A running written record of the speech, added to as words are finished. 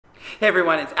Hey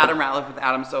everyone, it's Adam Ratliff with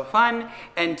Adam So Fun,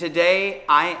 and today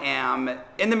I am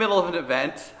in the middle of an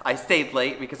event. I stayed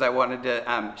late because I wanted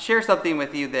to share something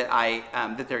with you that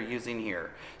that they're using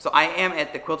here. So I am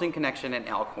at the Quilting Connection in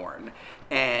Elkhorn,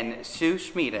 and Sue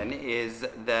Schmieden is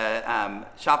the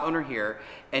shop owner here,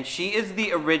 and she is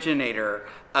the originator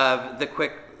of the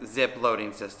quick zip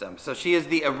loading system. So she is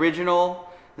the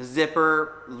original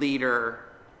zipper leader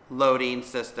loading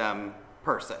system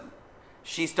person.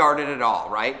 She started it all,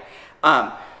 right?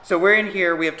 So we're in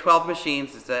here, we have 12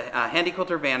 machines. It's a Handy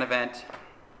Quilter van event.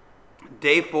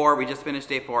 Day 4, we just finished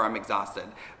day 4, I'm exhausted.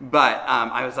 But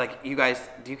I was like, you guys,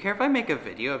 do you care if I make a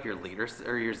video of your leaders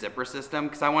or your zipper system?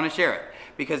 Because I want to share it.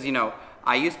 Because, you know,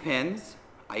 I use pins,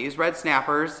 I use red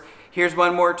snappers. Here's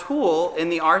one more tool in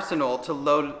the arsenal to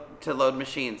load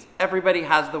machines. Everybody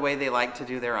has the way they like to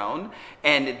do their own,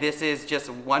 and this is just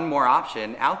one more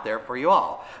option out there for you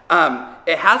all.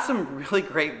 It has some really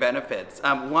great benefits.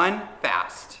 One,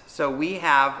 fast. So we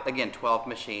have, again, 12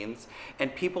 machines,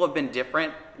 and people have been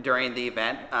different during the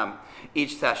event,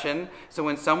 each session. So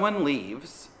when someone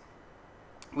leaves,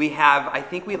 we have, I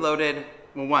think we loaded,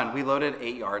 well, we loaded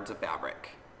 8 yards of fabric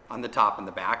on the top and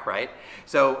the back, right?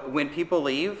 So when people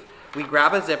leave, we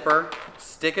grab a zipper,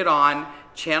 stick it on,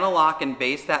 channel lock and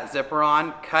baste that zipper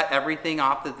on, cut everything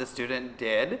off that the student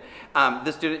did.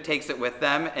 The student takes it with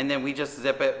them, and then we just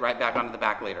zip it right back onto the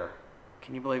back later.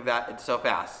 Can you believe that? It's so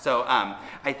fast. So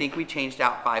I think we changed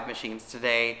out 5 machines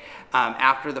today.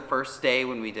 After the first day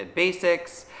when we did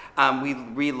basics, we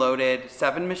reloaded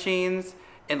 7 machines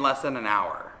in less than an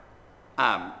hour.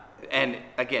 And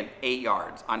again, 8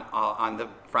 yards on the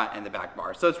front and the back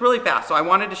bar. So it's really fast. So I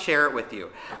wanted to share it with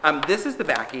you. This is the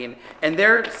backing, and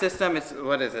their system is,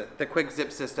 what is it? The quick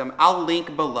zip system. I'll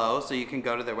link below so you can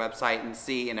go to their website and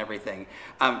see and everything.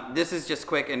 This is just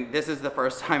quick, and this is the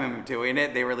first time I'm doing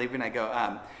it. They were leaving, I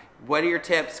go, what are your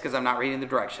tips? Because I'm not reading the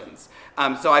directions.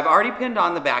 So I've already pinned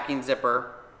on the backing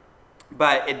zipper,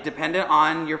 but it depended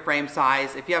on your frame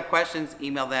size. If you have questions,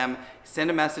 email them, send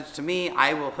a message to me,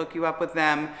 I will hook you up with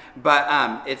them.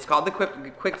 But it's called the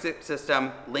quick zip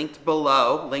system, linked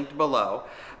below.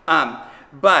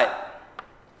 But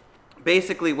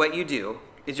basically what you do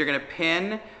is you're gonna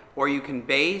pin, or you can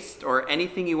baste, or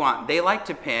anything you want. They like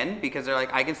to pin because they're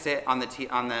like, I can sit on the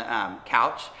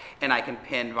couch and I can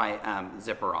pin my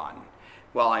zipper on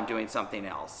while I'm doing something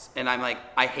else. And I'm like,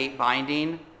 I hate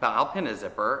binding, but I'll pin a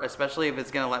zipper, especially if it's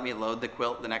gonna let me load the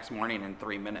quilt the next morning in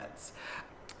 3 minutes.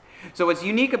 So what's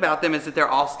unique about them is that they're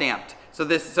all stamped. So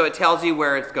it tells you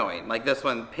where it's going. Like this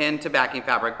one, pin to backing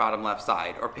fabric, bottom left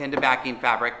side, or pin to backing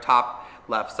fabric, top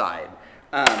left side.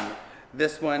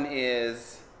 This one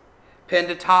is pin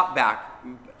to top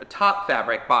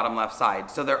fabric, bottom left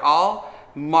side. So they're all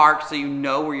marked so you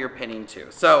know where you're pinning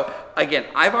to. So again,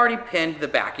 I've already pinned the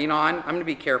backing on. I'm gonna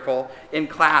be careful in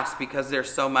class because there's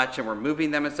so much and we're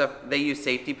moving them and stuff. They use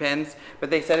safety pins, but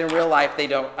they said in real life they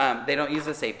don't use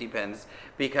the safety pins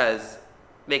because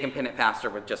they can pin it faster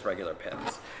with just regular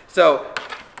pins. So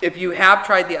if you have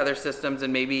tried the other systems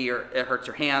and maybe it hurts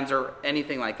your hands or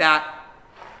anything like that,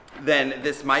 then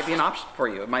this might be an option for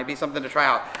you. It might be something to try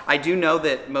out. I do know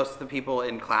that most of the people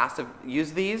in class have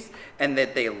used these and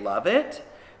that they love it.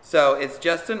 So it's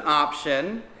just an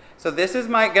option. So this is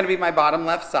gonna be my bottom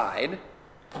left side,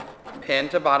 pin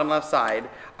to bottom left side.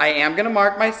 I am gonna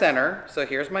mark my center. So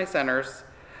here's my centers.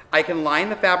 I can line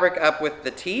the fabric up with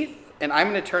the teeth, and I'm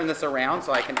gonna turn this around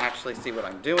so I can actually see what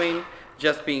I'm doing,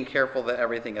 just being careful that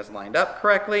everything is lined up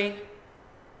correctly.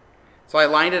 So I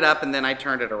lined it up and then I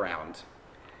turned it around.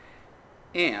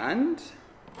 And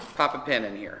pop a pin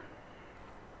in here.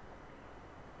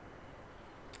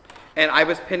 And I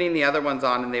was pinning the other ones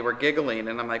on and they were giggling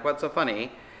and I'm like, what's so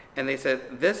funny? And they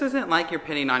said, this isn't like you're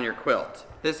pinning on your quilt.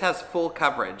 This has full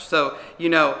coverage. So, you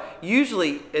know,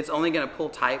 usually it's only gonna pull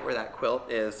tight where that quilt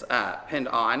is pinned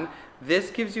on.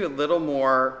 This gives you a little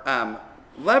more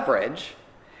leverage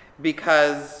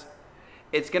because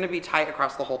it's going to be tight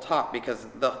across the whole top because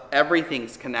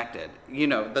everything's connected. You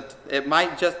know, it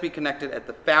might just be connected at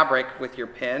the fabric with your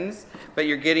pins, but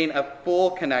you're getting a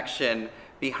full connection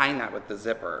behind that with the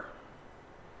zipper.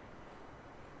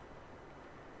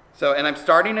 So, and I'm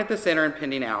starting at the center and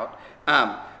pinning out.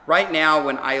 Right now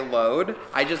when I load,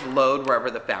 I just load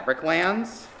wherever the fabric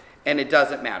lands and it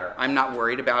doesn't matter. I'm not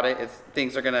worried about it.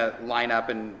 Things are going to line up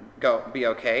and be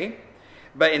okay.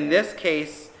 But in this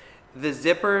case, the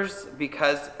zippers,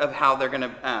 because of how they're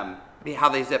gonna how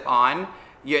they zip on,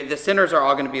 the centers are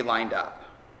all gonna be lined up.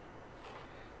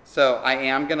 So I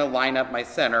am gonna line up my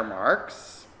center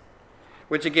marks,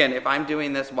 which again, if I'm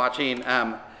doing this watching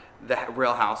the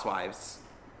Real Housewives,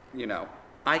 you know,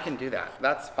 I can do that.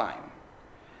 That's fine.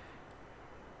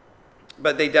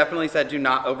 But they definitely said do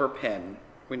not overpin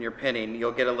when you're pinning.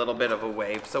 You'll get a little bit of a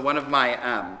wave. So one of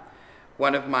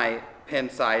my pin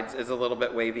sides is a little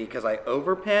bit wavy because I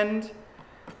overpinned.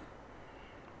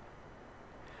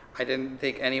 I didn't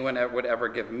think anyone would ever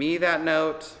give me that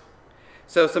note.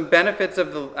 So some benefits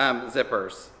of the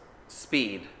zippers.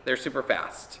 Speed. They're super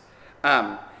fast.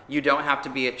 You don't have to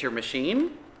be at your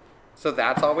machine, so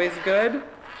that's always good.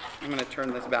 I'm going to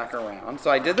turn this back around.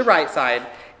 So I did the right side,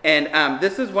 and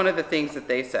this is one of the things that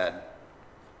they said.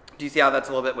 Do you see how that's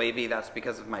a little bit wavy? That's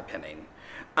because of my pinning.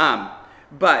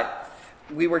 But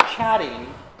we were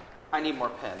chatting. I need more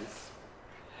pins.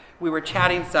 We were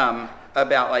chatting some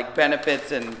about like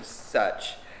benefits and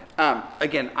such.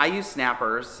 Again, I use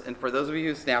snappers, and for those of you who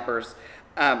use snappers,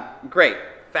 great,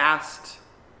 fast,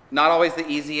 not always the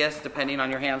easiest depending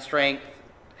on your hand strength,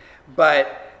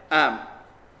 but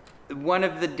one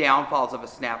of the downfalls of a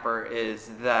snapper is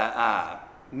the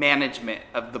management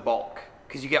of the bulk,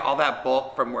 because you get all that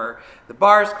bulk from where the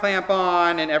bars clamp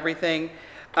on and everything,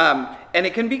 and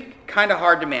it can be kind of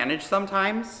hard to manage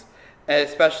sometimes,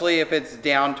 especially if it's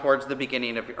down towards the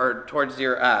beginning of, or towards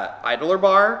your idler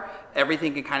bar.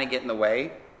 Everything can kind of get in the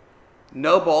way.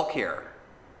 No bulk here.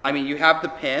 I mean, you have the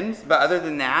pins, but other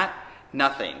than that,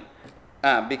 nothing,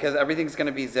 because everything's going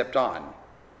to be zipped on.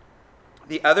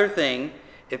 The other thing,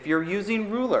 if you're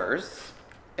using rulers,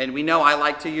 and we know I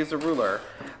like to use a ruler,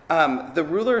 the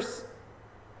rulers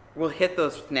will hit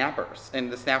those snappers,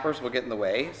 and the snappers will get in the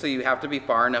way, so you have to be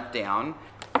far enough down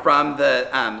from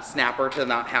the snapper to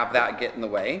not have that get in the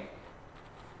way.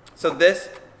 So this,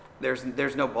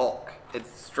 there's no bulk. It's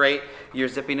straight, you're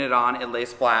zipping it on, it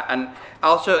lays flat. And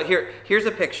I'll show, here's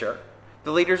a picture.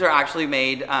 The leaders are actually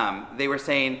made, they were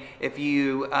saying if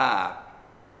your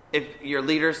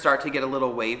leaders start to get a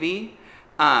little wavy,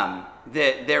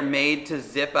 that they're made to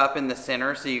zip up in the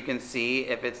center so you can see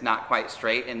if it's not quite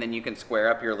straight, and then you can square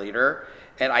up your leader.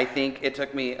 And I think it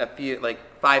took me like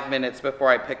 5 minutes before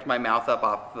I picked my mouth up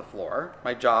off the floor,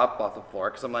 my jaw up off the floor,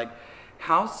 because I'm like,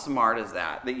 how smart is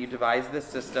that you devised this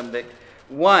system that,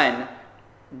 one,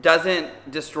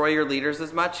 doesn't destroy your leaders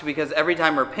as much, because every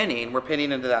time we're pinning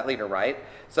into that leader, right?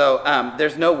 So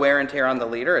there's no wear and tear on the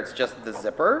leader, it's just the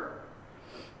zipper.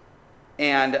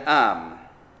 And I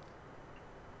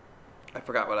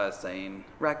forgot what I was saying.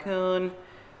 Raccoon.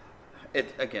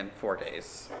 It, again, 4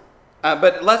 days.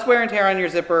 But less wear and tear on your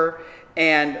zipper,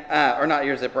 and or not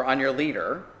your zipper, on your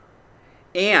leader.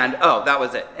 And, oh, that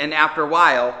was it. And after a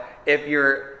while, if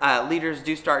your leaders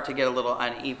do start to get a little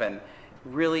uneven,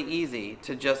 really easy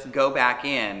to just go back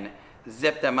in,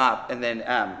 zip them up, and then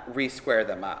re-square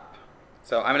them up.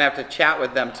 So I'm gonna have to chat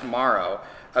with them tomorrow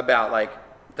about like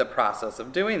the process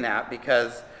of doing that,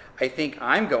 because I think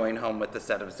I'm going home with the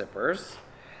set of zippers.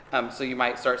 So you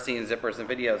might start seeing zippers in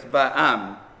videos. But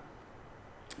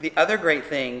the other great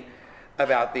thing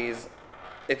about these,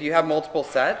 if you have multiple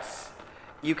sets,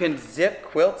 you can zip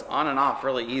quilts on and off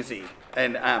really easy.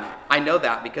 And I know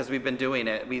that because we've been doing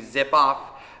it. We zip off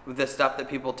the stuff that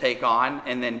people take on,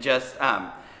 and then just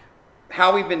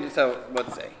how we've been, so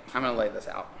let's see, I'm gonna lay this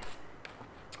out.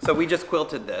 So we just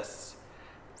quilted this.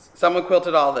 Someone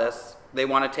quilted all this. They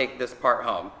wanna take this part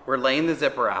home. We're laying the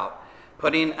zipper out,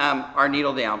 putting our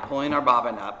needle down, pulling our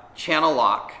bobbin up, channel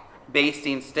lock,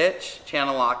 basting stitch,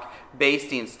 channel lock,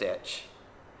 basting stitch.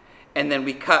 And then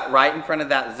we cut right in front of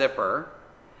that zipper,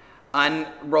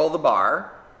 unroll the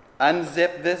bar,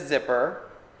 unzip this zipper,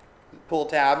 pull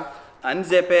tab,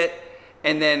 unzip it,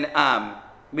 and then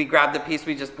we grab the piece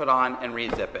we just put on and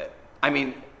re-zip it. I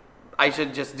mean, I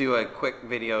should just do a quick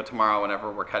video tomorrow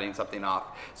whenever we're cutting something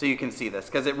off so you can see this,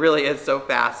 because it really is so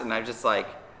fast, and I'm just like,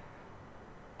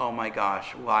 oh my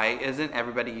gosh, why isn't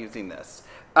everybody using this?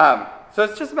 So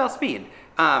it's just about speed.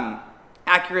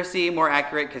 Accuracy, more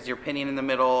accurate because you're pinning in the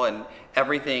middle and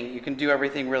everything. You can do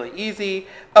everything really easy.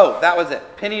 Oh, that was it.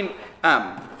 Pinning.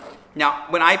 Now,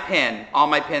 when I pin, all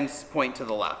my pins point to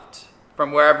the left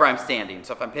from wherever I'm standing.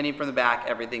 So if I'm pinning from the back,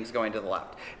 everything's going to the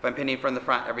left. If I'm pinning from the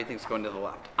front, everything's going to the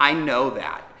left. I know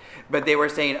that. But they were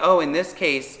saying, oh, in this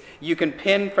case, you can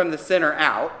pin from the center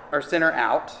out, or center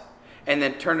out, and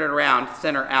then turn it around,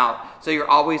 center out. So you're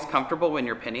always comfortable when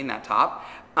you're pinning that top.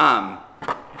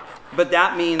 But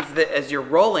that means that as you're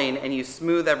rolling and you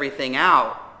smooth everything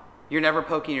out, you're never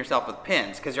poking yourself with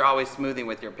pins because you're always smoothing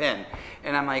with your pin.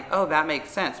 And I'm like, oh, that makes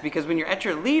sense, because when you're at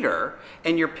your leader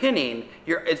and you're pinning,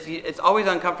 it's always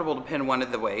uncomfortable to pin one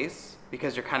of the ways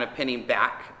because you're kind of pinning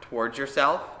back towards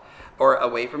yourself or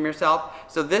away from yourself.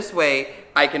 So this way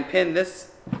I can pin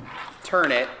this,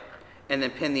 turn it, and then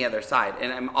pin the other side.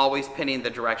 And I'm always pinning the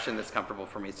direction that's comfortable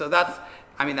for me. So that's,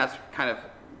 I mean, that's kind of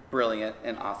brilliant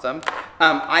and awesome.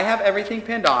 I have everything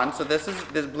pinned on, so this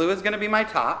blue is gonna be my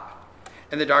top,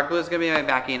 and the dark blue is gonna be my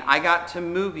backing. I got to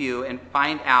move you and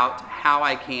find out how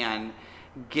I can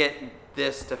get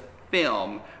this to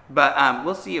film, but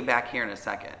we'll see you back here in a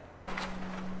second.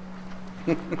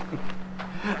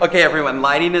 Okay, everyone,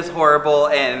 lighting is horrible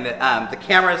and the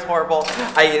camera is horrible.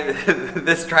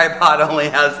 This tripod only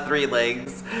has 3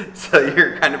 legs, so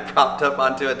you're kind of propped up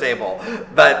onto a table.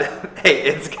 But hey,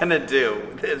 it's gonna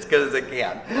do as good as it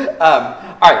can.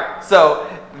 All right, so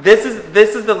this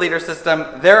is the leader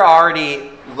system. They're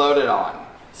already loaded on.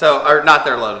 So, or not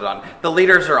they're loaded on. The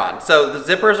leaders are on. So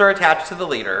the zippers are attached to the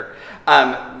leader.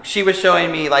 She was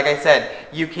showing me, like I said,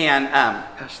 you can,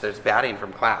 gosh, there's batting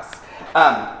from class.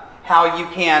 How you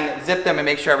can zip them and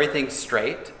make sure everything's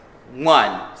straight.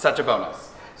 Such a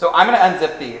bonus. So I'm going to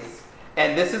unzip these,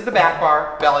 and this is the back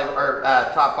bar, belly, or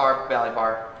top bar, belly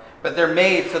bar, but they're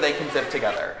made so they can zip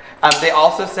together. They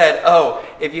also said, oh,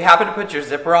 if you happen to put your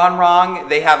zipper on wrong,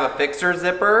 they have a fixer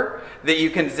zipper that you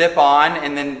can zip on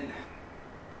and then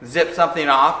zip something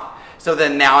off, so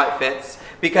then now it fits.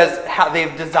 Because how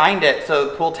they've designed it so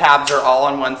the pull tabs are all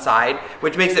on one side,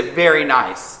 which makes it very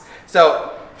nice.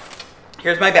 So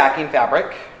here's my backing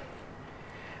fabric.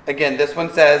 Again, this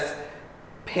one says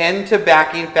pin to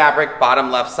backing fabric, bottom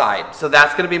left side. So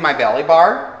that's going to be my belly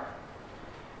bar.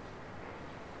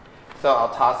 So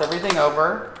I'll toss everything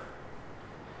over.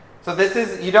 So this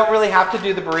is, you don't really have to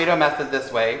do the burrito method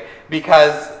this way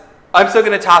because I'm still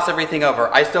going to toss everything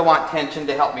over. I still want tension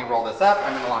to help me roll this up.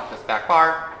 I'm going to lock this back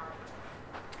bar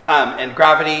and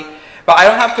gravity. But I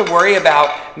don't have to worry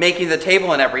about making the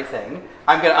table and everything.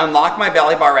 I'm going to unlock my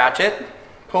belly bar ratchet,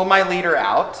 pull my leader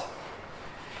out,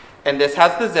 and this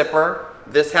has the zipper.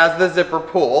 This has the zipper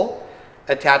pull.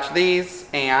 Attach these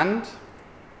and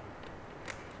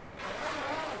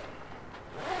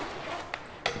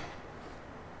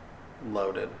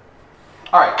loaded.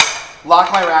 All right,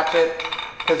 lock my ratchet,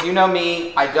 because you know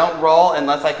me, I don't roll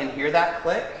unless I can hear that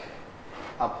click.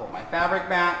 I'll pull my fabric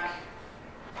back.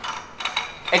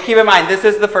 And keep in mind, this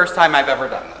is the first time I've ever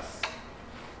done this.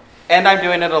 And I'm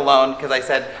doing it alone because I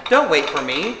said, don't wait for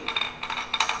me.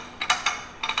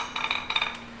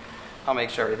 I'll make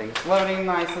sure everything's loading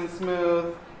nice and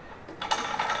smooth.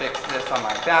 Fix this on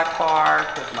my back bar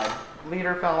because my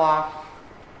leader fell off.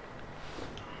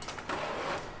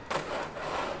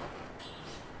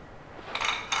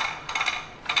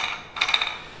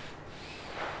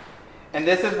 And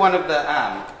this is one of the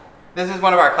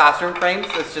our classroom frames.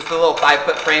 It's just a little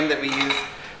 5-foot frame that we use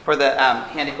for the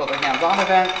Handy Quilter hands-on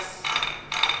events.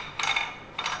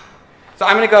 So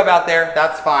I'm going to go about there.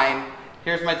 That's fine.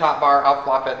 Here's my top bar. I'll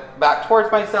flop it back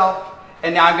towards myself.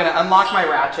 And now I'm going to unlock my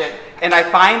ratchet. And I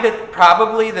find that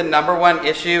probably the #1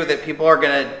 issue that people are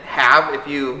going to have if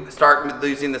you start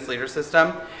using this leader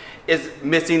system is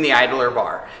missing the idler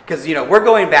bar. Because, you know, we're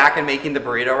going back and making the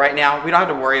burrito right now. We don't have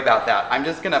to worry about that. I'm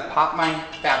just going to pop my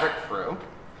fabric through,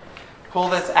 pull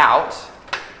this out,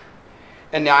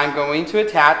 and now I'm going to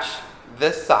attach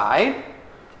this side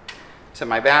to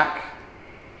my back.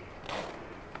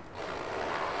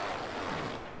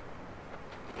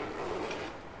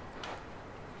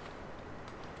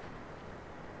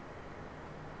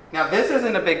 Now this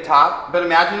isn't a big top, but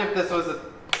imagine if this was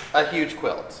a huge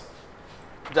quilt.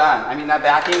 Done. I mean, that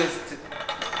backing is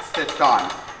stitched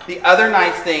on. The other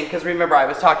nice thing, because remember I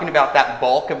was talking about that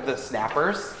bulk of the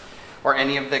snappers, or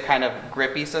any of the kind of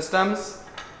grippy systems.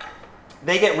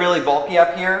 They get really bulky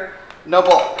up here. No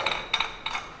bulk.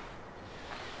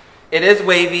 It is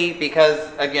wavy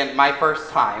because, again, my first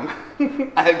time.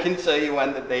 I can show you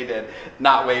one that they did,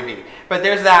 not wavy. But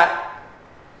there's that.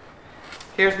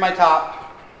 Here's my top.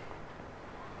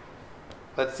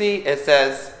 Let's see, it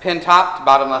says pin top to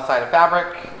bottom left side of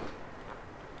fabric.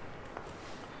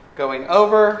 Going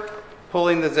over,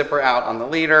 pulling the zipper out on the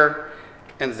leader,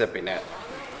 and zipping it.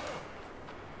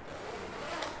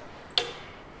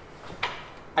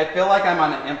 I feel like I'm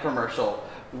on an infomercial.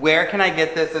 Where can I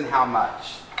get this and how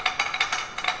much?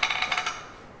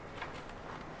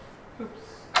 Oops.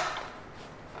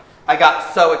 I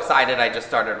got so excited I just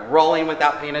started rolling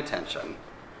without paying attention.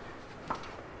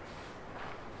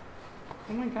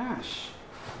 Oh my gosh.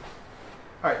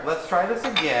 All right, let's try this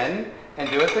again and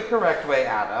do it the correct way,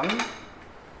 Adam.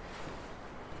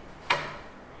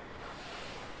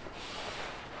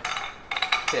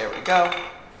 There we go.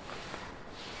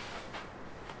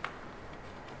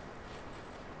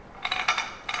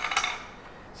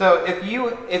 So if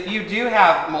you do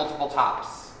have multiple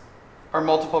tops or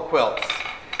multiple quilts,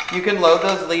 you can load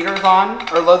those leaders on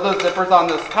or load those zippers on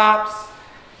those tops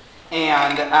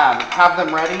and have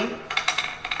them ready.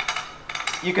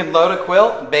 You can load a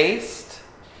quilt, baste,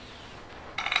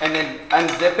 and then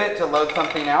unzip it to load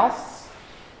something else.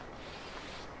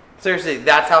 Seriously,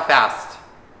 that's how fast.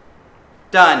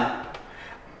 Done.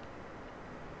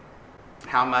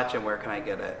 How much and where can I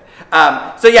get it?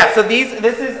 So yeah, so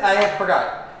this is, I had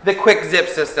forgot, the quick zip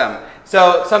system.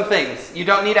 So some things, you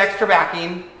don't need extra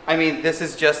backing. I mean, this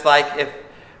is just like if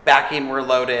backing were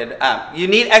loaded. You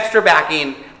need extra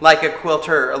backing like a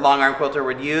quilter, a long arm quilter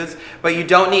would use, but you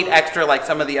don't need extra like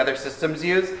some of the other systems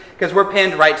use because we're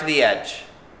pinned right to the edge.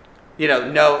 You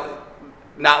know, no,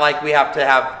 not like we have to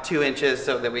have 2 inches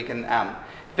so that we can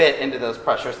fit into those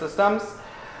pressure systems.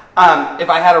 If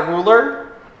I had a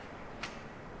ruler,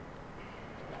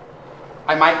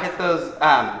 I might hit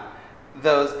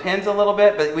those pins a little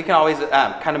bit, but we can always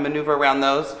kind of maneuver around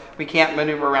those. We can't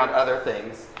maneuver around other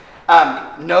things.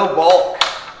 No bulk.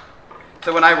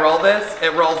 So when I roll this,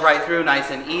 it rolls right through nice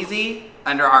and easy.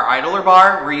 Under our idler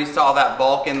bar, we're used to all that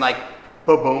bulk and like,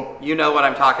 boom, boom. You know what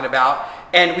I'm talking about.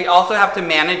 And we also have to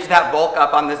manage that bulk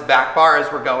up on this back bar as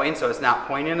we're going, so it's not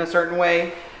pointing a certain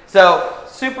way. So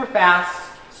super fast,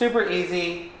 super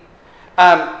easy,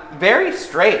 very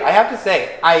straight. I have to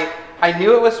say, I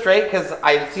knew it was straight because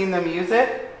I've seen them use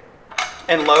it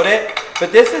and load it,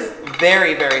 but this is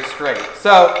very, very straight.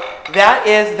 So that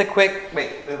is the quick,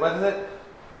 wait, what is it?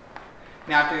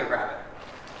 Now I have to go grab it.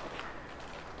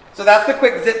 So that's the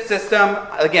quick zip system.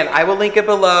 Again, I will link it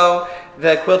below.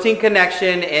 The Quilting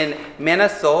Connection in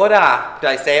Minnesota. Did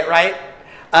I say it right?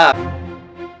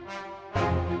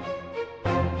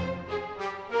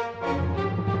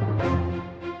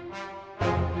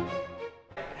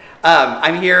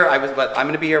 I'm here, I'm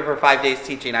going to be here for 5 days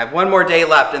teaching. I have 1 more day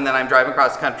left and then I'm driving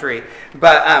cross country.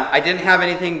 But I didn't have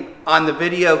anything on the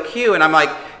video queue and I'm like,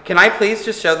 can I please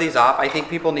just show these off? I think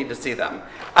people need to see them.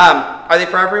 Are they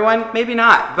for everyone? Maybe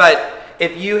not. But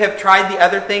if you have tried the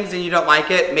other things and you don't like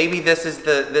it, maybe this is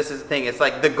the thing. It's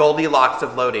like the Goldilocks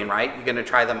of loading, right? You're going to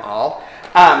try them all.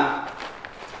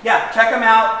 Yeah, check them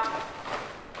out.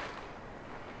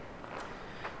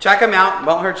 Check them out.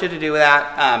 Won't hurt you to do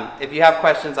that. If you have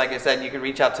questions, like I said, you can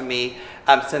reach out to me,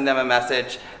 send them a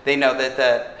message. They know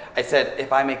that I said,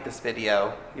 if I make this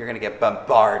video, you're going to get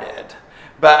bombarded.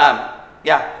 But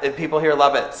yeah, people here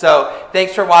love it. So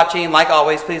thanks for watching. Like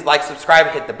always, please like, subscribe,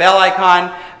 hit the bell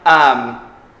icon.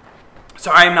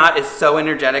 Sorry I'm not as so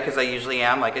energetic as I usually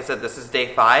am. Like I said, this is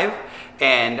day 5.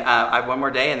 And I have 1 more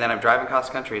day, and then I'm driving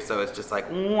cross country. So it's just like,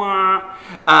 wah.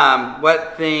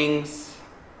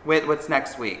 What's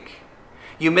next week?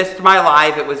 You missed my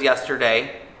live, it was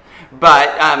yesterday, but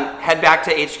head back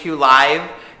to HQ Live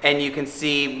and you can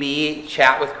see me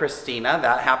chat with Christina.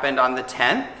 That happened on the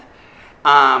 10th.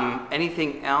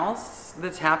 Anything else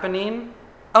that's happening?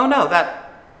 Oh no,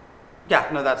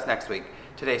 that's next week.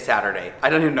 Today's Saturday.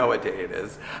 I don't even know what day it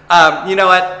is. You know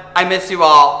what? I miss you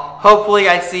all. Hopefully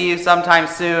I see you sometime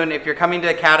soon. If you're coming to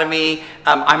Academy,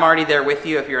 I'm already there with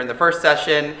you. If you're in the first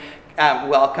session,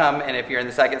 welcome, and if you're in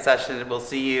the second session, we'll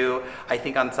see you, I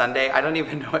think, on Sunday. I don't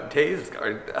even know what days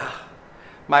are.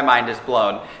 My mind is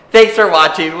blown. Thanks for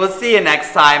watching. We'll see you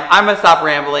next time. I'm going to stop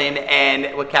rambling,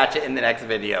 and we'll catch you in the next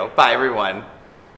video. Bye, everyone.